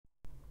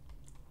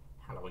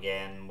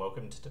again,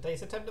 welcome to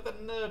today's attempt at the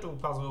Nerdle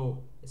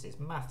puzzle. This is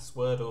Maths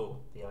Wordle.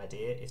 The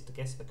idea is to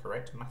guess the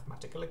correct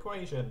mathematical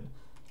equation.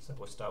 So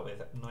we'll start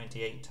with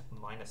 98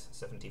 minus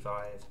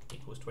 75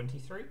 equals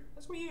 23,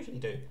 as we usually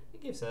do.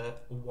 It gives a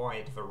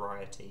wide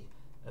variety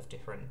of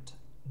different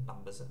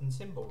numbers and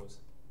symbols.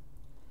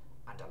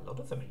 And a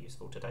lot of them are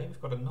useful today. We've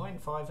got a 9,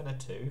 5 and a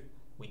 2.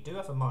 We do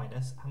have a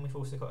minus, and we've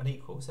also got an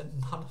equals, and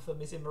none of them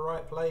is in the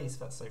right place.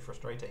 That's so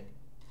frustrating.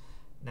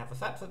 Now the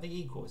fact that the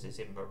equals is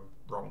in the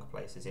wrong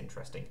place is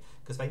interesting,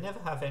 because they never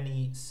have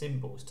any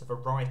symbols to the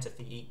right of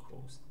the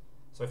equals.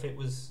 So if it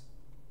was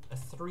a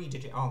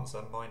 3-digit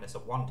answer minus a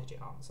 1-digit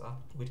answer,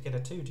 we'd get a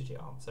 2-digit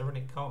answer, and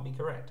it can't be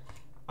correct.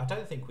 I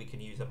don't think we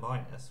can use a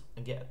minus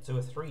and get to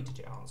a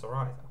 3-digit answer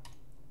either.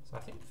 So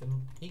I think the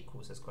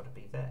equals has got to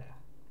be there.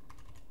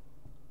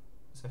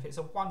 So if it's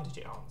a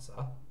 1-digit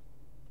answer,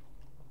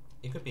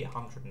 it could be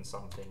 100 and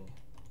something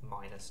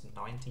minus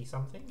 90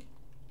 something.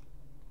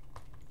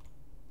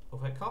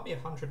 Although it can't be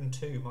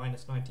 102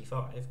 minus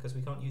 95 because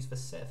we can't use the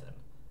 7.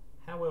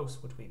 How else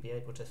would we be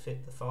able to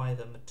fit the 5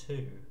 and the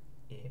 2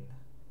 in?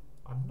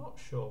 I'm not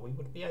sure we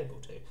would be able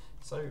to.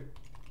 So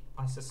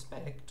I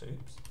suspect,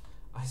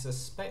 I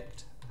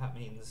suspect that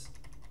means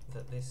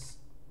that this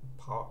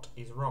part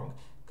is wrong,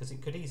 because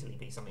it could easily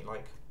be something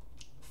like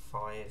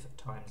 5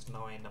 times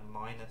 9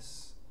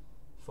 minus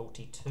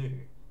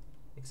 42.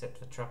 Except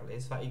the trouble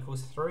is that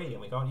equals 3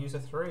 and we can't use a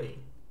 3.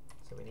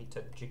 So we need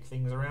to jig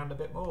things around a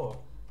bit more.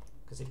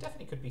 Because it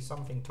definitely could be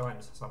something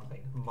times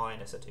something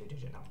minus a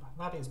 2-digit number.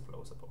 That is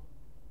plausible.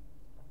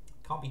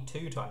 Can't be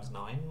 2 times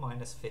 9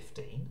 minus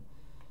 15.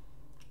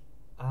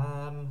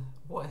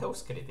 What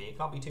else could it be? It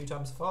can't be 2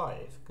 times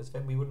 5, because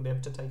then we wouldn't be able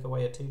to take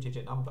away a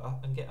 2-digit number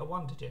and get a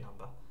 1-digit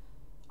number.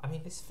 I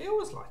mean, this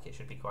feels like it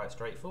should be quite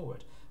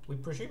straightforward. We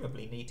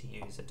presumably need to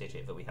use a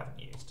digit that we haven't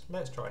used.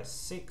 Let's try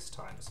 6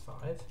 times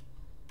 5.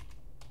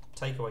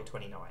 Take away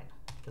 29.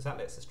 Because that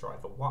lets us try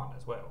the 1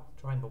 as well.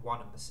 Trying the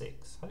 1 and the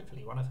 6.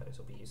 Hopefully one of those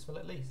will be useful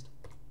at least.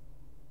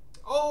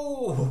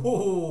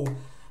 Oh!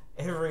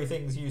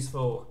 Everything's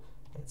useful.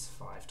 It's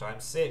 5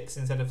 times 6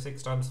 instead of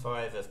 6 times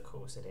 5. Of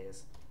course it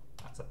is.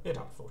 That's a bit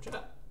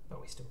unfortunate,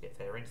 but we still get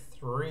there in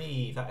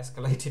 3. That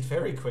escalated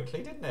very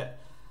quickly, didn't it?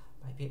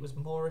 Maybe it was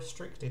more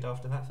restricted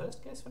after that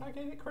first guess than I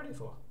gave it credit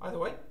for. Either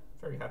way,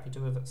 very happy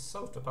to have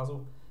solved the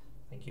puzzle.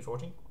 Thank you for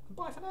watching, and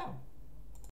bye for now.